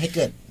ทำให้เ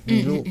กิดมี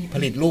ลูกผ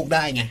ลิตลูกไ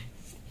ด้ไง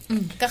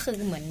ก็คือ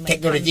เหมือนเทค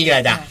โนโลยีอะไร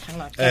จ้ะ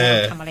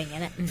ทำอะไรอย่างเงี้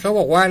ยแหละเขา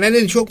บอกว่าใน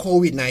ช่วงโค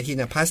วิด -19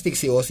 นะพลาสติก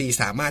COC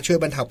สามารถช่วย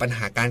บรรเทาปัญห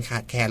าการขา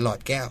ดแคลนหลอด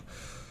แก้ว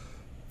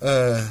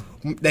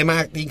ได้มา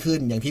กยิ่งขึ้น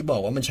อย่างที่บอ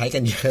กว่ามันใช้กั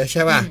นเยอะใ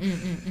ช่ป่ะ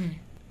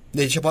โด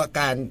ยเฉพาะ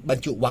การบรร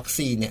จุวัค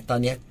ซีนเนี่ยตอน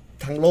นี้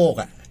ทั้งโลก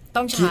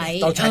ต้องใช้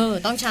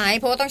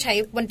เพราะว่าต้องใช้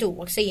บรรจุ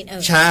วัคซีน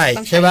ใ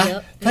ช่ป่ะ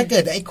ถ้าเกิ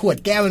ดไอ้ขวด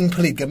แก้วมันผ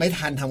ลิตกันไม่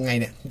ทันทำไง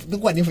เนี่ยทุ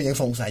กวันนี้ผมยัง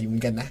สงสัยอยู่เหมื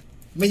อนกันนะ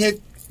ไม่ใช่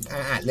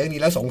อ่านเรื่องนี้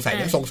แล้วสงสัย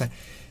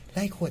ไ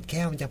ล่ขวดแ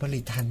ก้วมันจะผลิ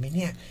ตทันไหมเ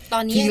นี่ยตอ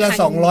นนี้ทีละ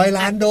200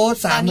 ล้านโด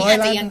ส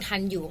300 ล้านยังทั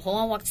นอยู่เพราะ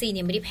ว่าวัคซีนเ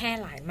นี่ยไม่ได้แพร่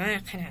หลายมาก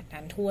ขนาด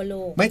นั้นทั่วโล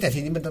กไม่แต่ที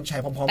นี้มันต้องใช้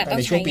พร้อมๆกันใ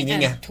นช่วงปีนี้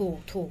ไงถูก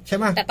ใช่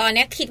ไหมแต่ตอน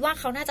นี้คิดว่า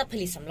เขาน่าจะผ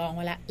ลิตสำรองไ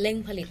ว้ละเร่ง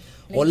ผลิต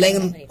เร่ง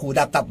หู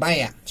ดับตับไหม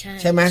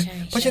ใช่ไหม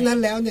เพราะฉะนั้น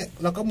แล้วเนี่ย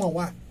เราก็มอง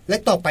ว่าและ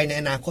ต่อไปใน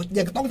อนาคต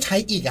ยังต้องใช้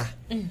อีก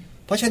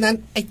เพราะฉะนั้น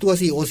ไอ้ตัว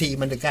COC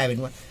มันจะกลายเป็น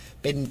ว่า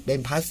เป็น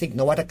พลาสติก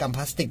นวัตกรรมพ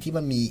ลาสติกที่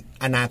มันมี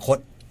อนาคต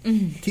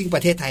ที่ป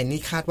ระเทศไทยนี่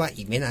คาดว่า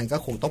อีกไม่นานก็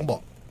คงต้องบอ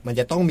กมัน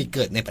จะต้องมีเ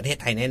กิดในประเทศ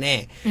ไทยแน่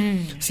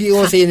ๆ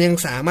COC ยัง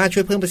สามารถช่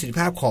วยเพิ่มประสิทธิ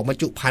ภาพของบรร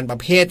จุภัณฑ์ประ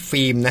เภท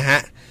ฟิล์มนะฮะ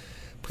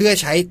เพื่อ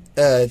ใช้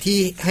ที่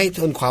ให้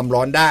ทนความ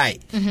ร้อนได้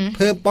เ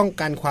พิ่มป้อง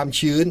กันความ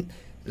ชื้น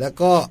แล้ว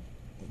ก็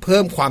เพิ่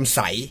มความใส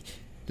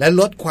และ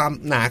ลดความ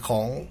หนาข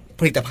อง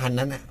ผลิตภัณฑ์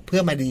นั้นนะเพื่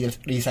อมา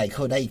รีไซเ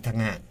คิลได้อีกทาง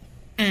งาน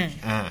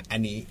อัน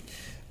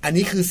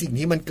นี้คือสิ่ง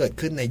ที่มันเกิด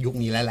ขึ้นในยุค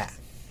นี้แล้วแหละ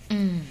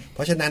เพ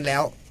ราะฉะนั้นแล้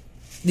ว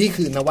นี่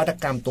คือนวัต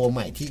กรรมตัวให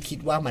ม่ที่คิด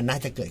ว่ามันน่า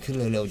จะเกิดขึ้น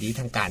เร็วๆนี้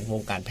ทางการว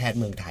งการแพทย์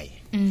เมืองไทย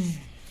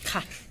ค่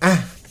ะ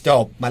จ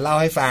บมาเล่า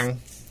ให้ฟัง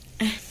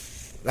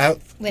แล้ว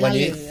วัน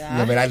นี้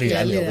เวลาเหลือ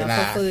เวลา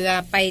เฟือ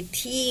ไป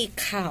ที่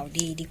ข่าว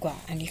ดีกว่า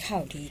อันนี้ข่า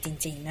วดีจ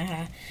ริงๆนะค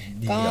ะ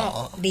ก็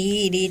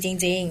ดีจ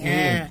ริง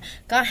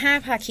ๆก็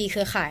5ภาคีเค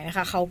รือข่ายนะค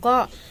ะเขาก็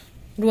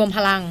รวมพ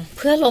ลังเ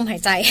พื่อลมหา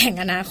ยใจแห่ง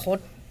อนาคต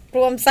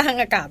ร่วมสร้าง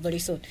อากาศบ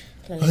ริสุทธิ์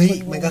เฮ้ย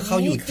มันก็เข้า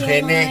อยู่เทร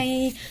นด์แน่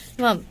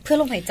แบบเพื่อ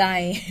ลมหายใจ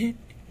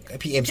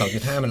PM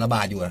 2.5 มันระบ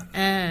าดอยู่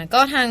ก็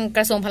ทางก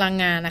ระทรวงพลัง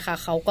งานนะคะ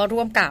เขาก็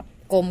ร่วมกับ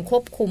กรมคว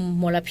บคุม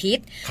มลพิษ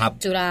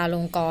จุฬาล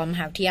งกรณ์ม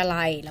หาวิทยา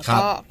ลัยแล้ว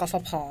ก็กฟ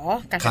ผ.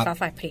การไฟฟ้า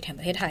ฝ่ายผลิตแห่ง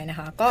ประเทศไทยนะ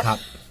คะก็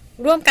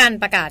ร่วมกัน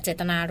ประกาศเจ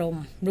ตนารม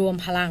ณ์รวม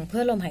พลังเพื่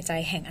อลมหายใจ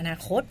แห่งอนา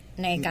คต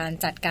ในการ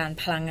จัดการ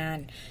พลังงาน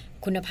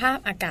คุณภาพ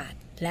อากาศ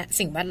และ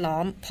สิ่งแวดล้อ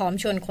มพร้อม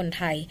ชวนคนไ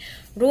ทย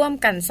ร่วม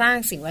กันสร้าง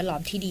สิ่งแวดล้อ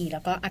มที่ดีแล้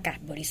วก็อากาศ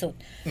บริสุทธิ์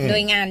โด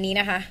ยงานนี้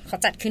นะคะเขา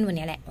จัดขึ้นวัน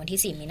นี้แหละวัน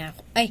ที่4 มีนาค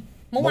ม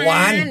เมื่อว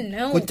าน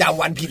คุณจ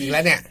ำวันผิดอีกแ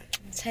ล้วเนี่ย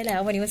ใช่แล้ว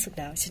วันนี้วันศุกร์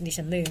แล้วดิ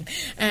ฉันลืม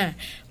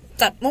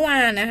จัดเมื่อว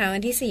านนะคะวั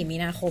นที่4 มี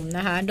นาคมน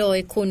ะคะโดย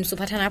คุณสุ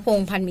พัฒนพง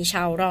ษ์พันธ์มีช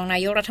าวรองนา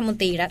ยกรัฐมน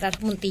ตรีและรั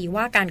ฐมนตรี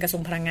ว่าการกระทรว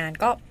งพลังงาน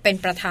ก็เป็น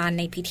ประธานใ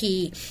นพิธี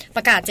ป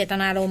ระกาศเจต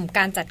นารมณ์ก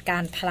ารจัดกา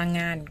รพลังง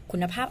านคุ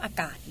ณภาพอา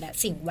กาศและ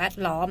สิ่งแวด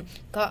ล้อม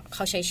ก็เข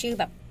าใช้ชื่อ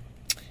แบบ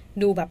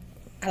ดูแบบ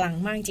อลัง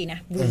มากจริงนะ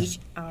Breathe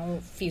Our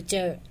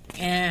Future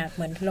เห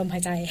มือนลมหา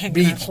ยใจแห่ง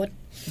อนาคต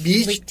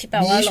Breathe ที่แปล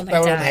ว่าลม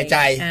หายใจ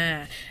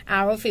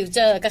Our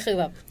Future ก็คือ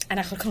แบบอ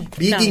นาคตของ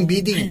Breathing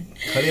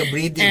เขาเรียก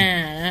Breathing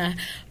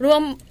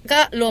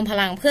รวมพ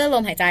ลังเพื่อล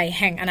มหายใจ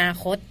แห่งอนา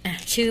คต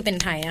ชื่อเป็น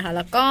ไทยนะคะแ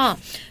ล้วก็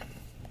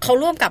เขา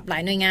ร่วมกับหลา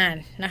ยหน่วยงาน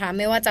นะคะไ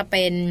ม่ว่าจะเ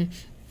ป็น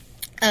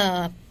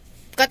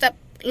ก็จะ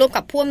ร่วม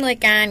กับผู้อำนวย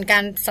กา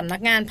รสำนั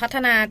กงานพัฒ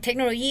นาเทคโ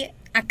นโลยี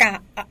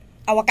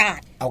อวกา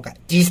ศ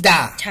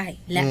GSTAR ใช่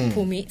และ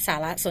ภูมิสา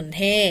รสนเ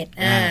ทศ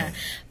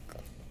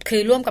คื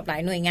อร่วมกับหลา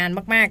ยหน่วยงาน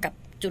มากๆกับ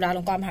จุฬาล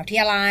งกรณ์มหาวิท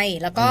ยาลัย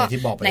แล้วก็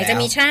ไหนจะ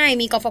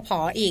มีกฟผ.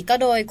อีกก็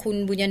โดยคุณ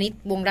บุญยนิต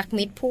วงรัก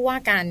มิตรผู้ว่า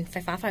การไฟ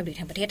ฟ้าฝ่ายผลิตแ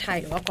ห่งประเทศไทย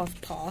หรือว่ากฟ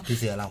ผ.ที่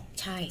เสือเรา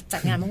ใช่จั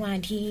ดงานเมื่อวาน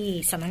ที่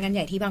สำนักงานให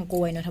ญ่ที่บางกร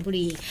วยนนทบุ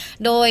รี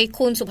โดย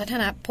คุณสุพัฒ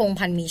นพงษ์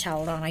พันธ์มีชาว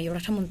รองนายก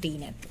รัฐมนตรี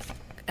เนี่ย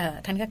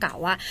ท่านก็กล่าว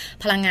ว่า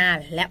พลังงาน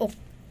และ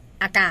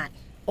อากาศ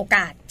โอก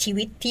าสชี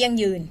วิตที่ยั่ง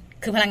ยืน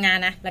คือพลังงาน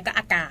นะแล้วก็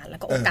อากาศแล้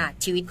วก็โอกาส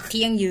ชีวิต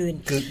ที่ยั่งยืน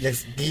คือ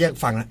ที่ยัง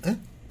ฟังนะ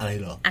อะไร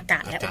เหรออากา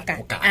ศและโอกาส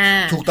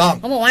ถูกต้อง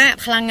เขาบอกว่า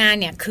พลังงาน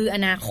เนี่ยคืออ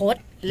นาคต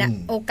และ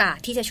โอกาส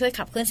ที่จะช่วย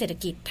ขับเคลื่อนเศรษฐ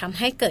กิจทำใ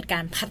ห้เกิดกา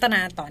รพัฒน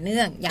าต่อเนื่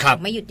องอย่าง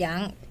ไม่หยุดยั้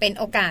งเป็น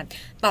โอกาส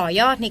ต่อ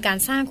ยอดในการ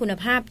สร้างคุณ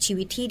ภาพชี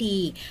วิตที่ดี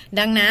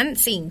ดังนั้น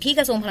สิ่งที่ก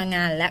ระทรวงพลังง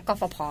านและก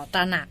ฟผ.ต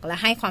ระหนักและ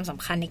ให้ความส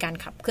ำคัญในการ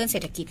ขับเคลื่อนเศร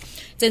ษฐกิจ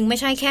จึงไม่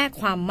ใช่แค่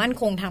ความมั่น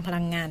คงทางพ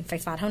ลังงานไฟ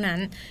ฟ้าเท่านั้น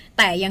แ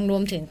ต่ยังรว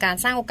มถึงการ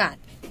สร้างโอกาส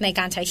ใน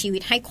การใช้ชีวิ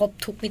ตให้ครบ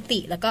ทุกมิติ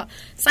แล้วก็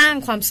สร้าง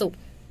ความสุข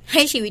ใ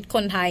ห้ชีวิตค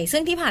นไทยซึ่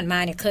งที่ผ่านมา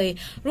เนี่ยเคย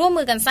ร่วม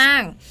มือกันสร้าง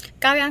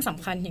ก้าวย่างส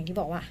ำคัญอย่างที่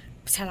บอกว่า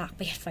ฉลากป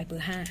ระหยัดไฟเบอ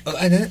ร์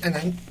 5อัน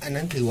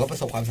นั้นถือว่าประ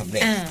สบความสำเร็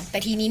จแต่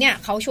ทีนี้เนี่ย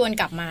เขาชวน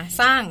กลับมา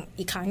สร้าง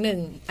อีกครั้งหนึ่ง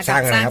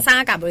สร้าง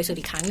อากาศบริสุทธิ์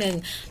อีกครั้งหนึ่ง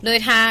โดย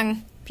ทาง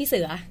พี่เ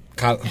สือ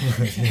ครับ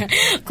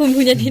คุณ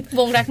บุญยนิต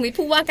วงรักมิตร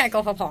ผู้ว่าการก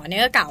ฟผ.เนี่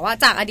ยก็กล่าวว่า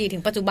จากอดีตถึ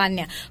งปัจจุบันเ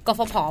นี่ยก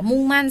ฟผ.มุ่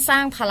งมั่นสร้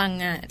างพ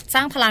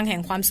ลังแห่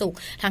งความสุข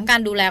ทั้งกา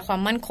รดูแลควา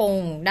มมั่นคง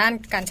ด้าน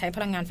การใช้พ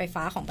ลังงานไฟ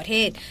ฟ้าของประเท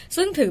ศ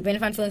ซึ่งถือเป็น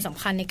ฟันเฟืองส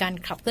ำคัญในการ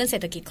ขับเคลื่อนเศร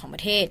ษฐกิจของปร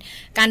ะเทศ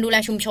การดูแล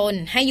ชุมชน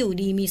ให้อยู่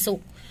ดีมีสุ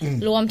ข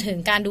รวมถึง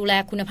การดูแล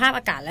คุณภาพ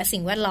อากาศและสิ่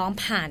งแวดล้อม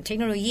ผ่านเทค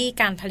โนโลยี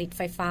การผลิตไ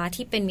ฟฟ้า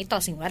ที่เป็นมิตรต่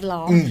อสิ่งแวด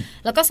ล้อม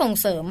แล้วก็ส่ง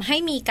เสริมให้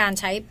มีการ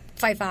ใช้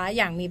ไฟฟ้า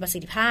อย่างมีประสิ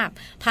ทธิภาพ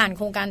ผ่านโ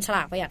ครงการฉล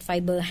ากประหยัดไฟ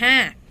เบอร์ 5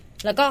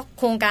แล้วก็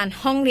โครงการ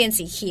ห้องเรียน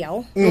สีเขียว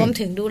รวม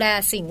ถึงดูแล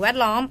สิ่งแวด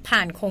ล้อมผ่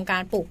านโครงกา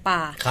รปลูกป่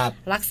า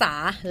รักษา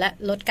และ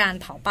ลดการ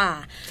เผาป่า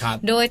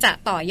โดยจะ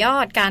ต่อยอ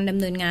ดการดำ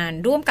เนินงาน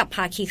ร่วมกับภ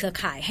าคีเครือ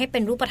ข่ายให้เป็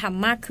นรูปธรรม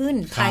มากขึ้น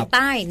ภายใ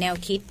ต้แนว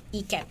คิด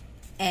EGAT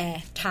Air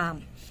Time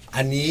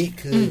อันนี้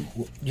คือ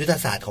ยุทธ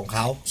ศาสตร์ของเข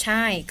าใ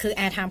ช่คือ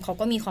Air Time เขา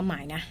ก็มีความหม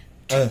ายนะ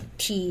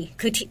T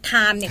คือ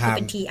time เนี่ยคือเ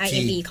ป็น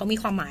TIME เขามี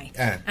ความหมาย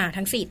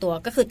ทั้ง4ตัว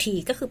ก็คือ T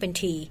ก็คือเป็น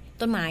T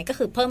ต้นไม้ก็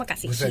คือเพิ่มอากาศ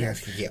สีเ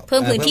ขียวเพิ่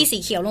มพื้นที่สี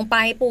เขียวลงไป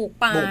ปลูก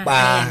ป่า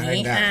อะไรอ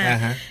ย่างนี้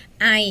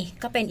I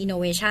ก็เป็น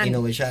innovation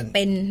เ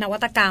ป็นนวั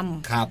ตกรรม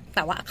แ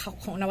ต่ว่า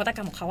ของนวัตกร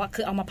รมของเขาอะ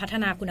คือเอามาพัฒ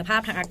นาคุณภา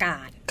พทางอากา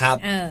ศ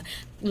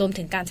รวม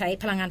ถึงการใช้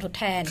พลังงานทด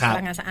แทนพ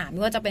ลังงานสะอาดไ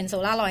ม่ว่าจะเป็นโซ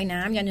ล่าร์ลอยน้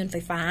ำยานยนต์ไฟ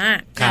ฟ้า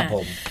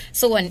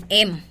ส่วน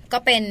M ก็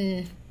เป็น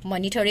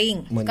monitoring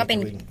ก็เป็น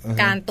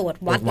การตรวจ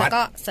วัดแล้ว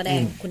ก็แสด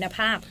งคุณภ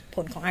าพผ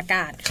ลของอาก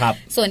าศ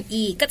ส่วน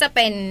E ก็จะเ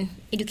ป็น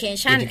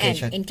education and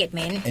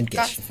engagement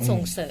ก็ส่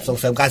งเ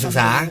สริมการศึก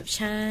ษา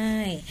ใช่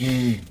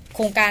โค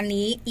รงการ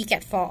นี้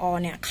EGAT for All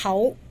เนี่ยเขา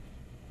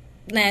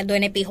โดย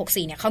ในปี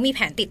64เนี่ยเขามีแผ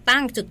นติดตั้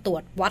งจุดตรว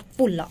จวัด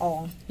ฝุ่นละออ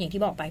งอย่าง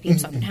ที่บอกไป PM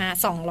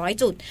 2.5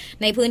 200 จุด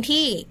ในพื้น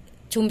ที่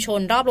ชุมชน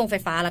รอบโรงไฟ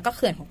ฟ้าแล้วก็เ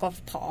ขื่อนของกฟ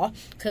ผ.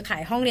เครือข่า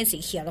ยห้องเรียนสี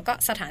เขียวแล้วก็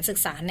สถานศึก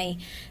ษาใน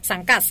สั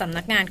งกัดสำ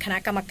นักงานคณะ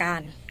กรรมกา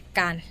ร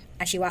การ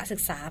อาชีวศึ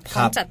กษาพร้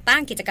อมจัดตั้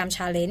งกิจกรรม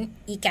Challenge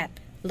EGAT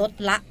ลด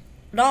ละ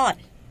รอด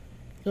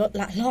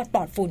ป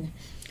ลอดฝุ่น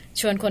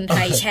ชวนคนไท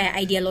ยแชร์ไอ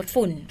เดียลด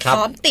ฝุ่นพ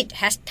ร้อมติด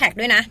แฮชแท็ก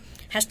ด้วยนะ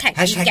แฮชแท็ก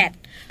EGAT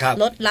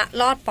ลดละ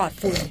รอดปลอด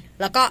ฝุ่น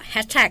แล้วก็แฮ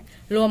ชแท็ก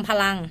รวมพ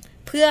ลัง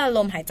เพื่อล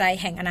มหายใจ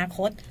แห่งอนาค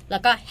ตแล้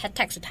วก็แฮชแ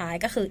ท็กสุดท้าย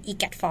ก็คือ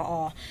EGAT for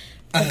all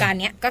โครงการ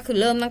นี้ก็คือ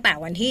เริ่มตั้งแต่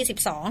วันที่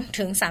12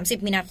ถึง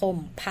30มีนาคม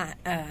ผ่าน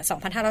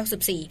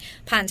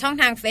2564ผ่านช่อง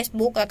ทาง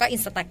Facebook แล้วก็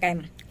Instagram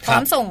พร้อ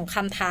มส่งค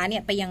ำท้าเนี่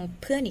ยไปยัง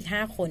เพื่อนอีก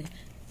5คน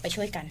ไป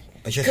ช่วยกัน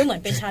คือเหมือ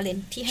นเป็น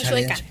challenge ที่ให้ช่ว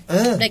ยกัน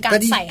โดยการ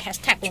ใส่แฮช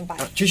แท็กลงไป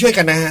ช่วย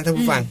กันนะฮะท่าน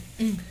ผู้ฟัง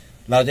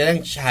เราจะต้อง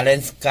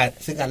challenge กัน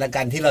ซึ่งกันและ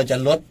กันที่เราจะ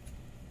ล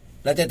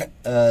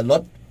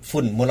ด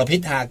ฝุ่นมลพิษ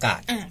ทางอากาศ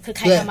คือใ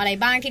ครทำอะไร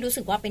บ้างที่รู้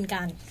สึกว่าเป็นก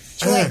าร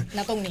ช่วยแ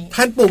ล้วตรงนี้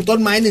ท่านปลูกต้น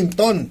ไม้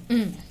1ต้น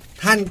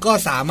ท่านก็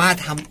สามารถ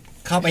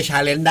เข้าไป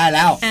challenge ได้แ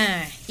ล้ว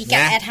อีแกะ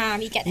แอร์ไท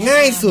ม์อีแกะง่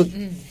ายสุด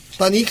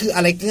ตอนนี้คืออ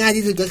ะไรง่าย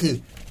ที่สุดก็คือ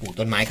ปลูก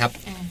ต้นไม้ครับ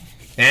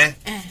นะ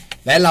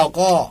และเรา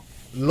ก็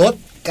ลด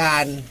ก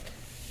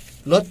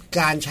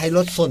ารใช้ร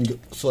ถ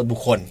ส่วนบุค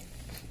คล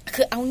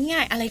คือเอาง่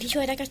ายอะไรที่ช่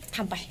วยได้ก็ท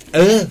ำไป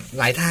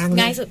หลายทาง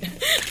ง่ายสุด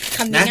ค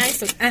ำนี้ง่าย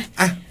สุด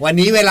วัน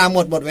นี้เวลาหม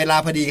ดเวลา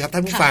พอดีครับท่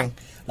านผู้ฟัง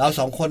เรา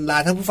สองคนลา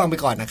ท่านผู้ฟังไป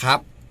ก่อนนะครับ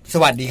ส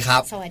วัสดีครั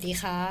บสวัสดี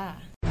ค่ะ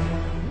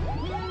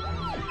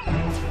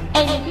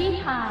Energy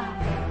Time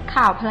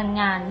ข่าวพลัง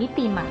งานมิ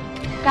ติใหม่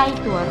ใกล้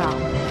ตัวเรา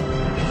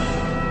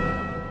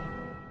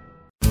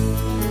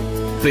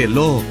เปลี่ยนโ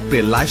ลกเป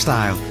ลี่ยนไลฟ์สไต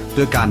ล์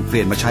ด้วยการเป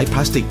ลี่ยนมาใช้พล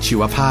าสติกชี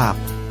วภาพ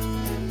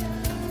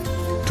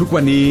ทุก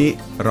วันนี้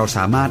เราส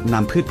ามารถน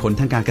ำพืชผล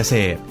ทางการเกษ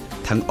ตร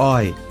ทั้งอ้อ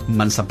ย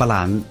มันสำปะห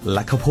ลังแล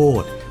ะข้าวโพ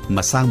ดม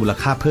าสร้างมูล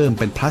ค่าเพิ่ม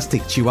เป็นพลาสติ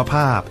กชีวภ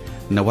าพ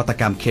นวัต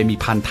กรรมเคมี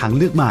ภัณฑ์ทางเ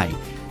ลือกใหม่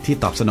ที่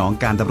ตอบสนอง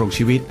การดำรง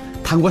ชีวิต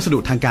ทั้งวัสดุ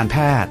ทางการแพ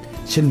ทย์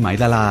เช่นไหม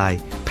ละลาย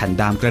แผ่น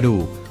ดามกระดู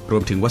กรว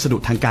มถึงวัสดุ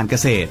ทางการเก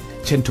ษตร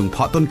เช่นถุงเพ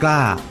าะต้นกล้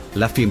าแ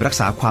ละฟิล์มรัก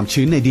ษาความ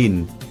ชื้นในดิน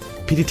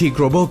PTT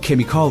Global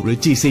Chemical หรือ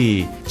GC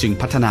จึง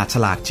พัฒนาฉ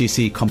ลาก GC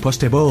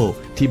Compostable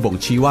ที่บ่ง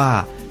ชี้ว่า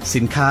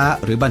สินค้า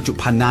หรือบรรจุ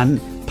ภัณฑ์นั้น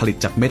ผลิต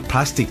จากเม็ดพล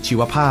าสติกชี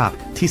วภาพ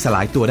ที่สล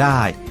ายตัวได้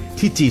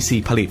ที่ GC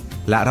ผลิต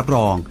และรับร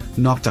อง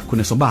นอกจากคุ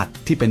ณสมบัติ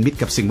ที่เป็นมิตร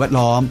กับสิ่งแวด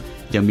ล้อม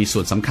ยังมีส่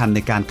วนสำคัญใน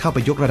การเข้าไป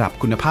ยกระดับ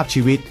คุณภาพ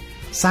ชีวิต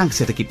สร้างเศ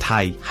รษฐกิจไท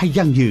ยให้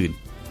ยั่งยืน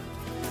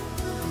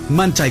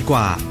มั่นใจก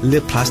ว่าเลื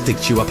อกพลาสติก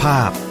ชีวภา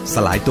พส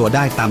ลายตัวไ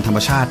ด้ตามธรรม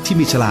ชาติที่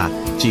มีฉลาก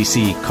GC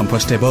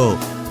Compostable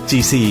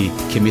GC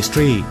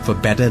Chemistry for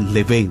Better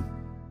Living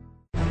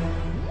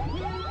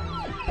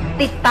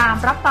ติดตาม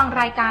รับฟัง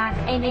รายการ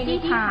Energy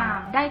Time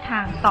ได้ทา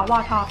งสว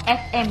ท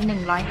FM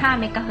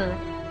 105 MHz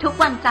ทุก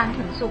วันจันทร์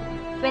ถึงศุกร์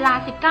เวลา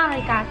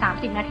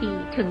 19:30 น.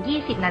ถึง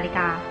 20:00 น.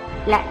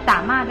และสา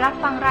มารถรับ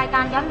ฟังรายก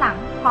ารย้อนหลัง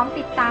พร้อม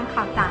ติดตามข่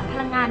าวสารพ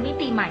ลังงานมิ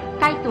ติใหม่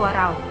ใกล้ตัวเ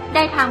ราไ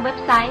ด้ทางเว็บ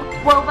ไซต์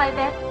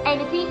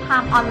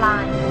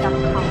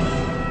www.energytimeonline.com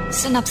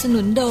สนับสนุ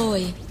นโดย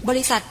บ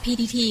ริษัท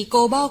PTT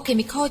Global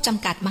Chemical จ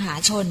ำกัดมหา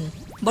ชน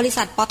บริ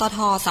ษัทปตท.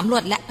สำรว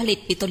จและผลิต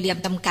ปิโตรเลียม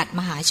จำกัด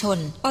มหาชน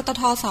ปต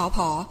ท.สผ.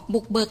บุ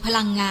กเบิกพ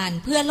ลังงาน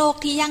เพื่อโลก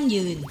ที่ยั่ง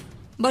ยืน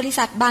บริ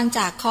ษัทบางจ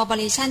ากคอร์ปอ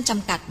เรชั่นจ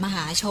ำกัดมห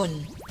าชน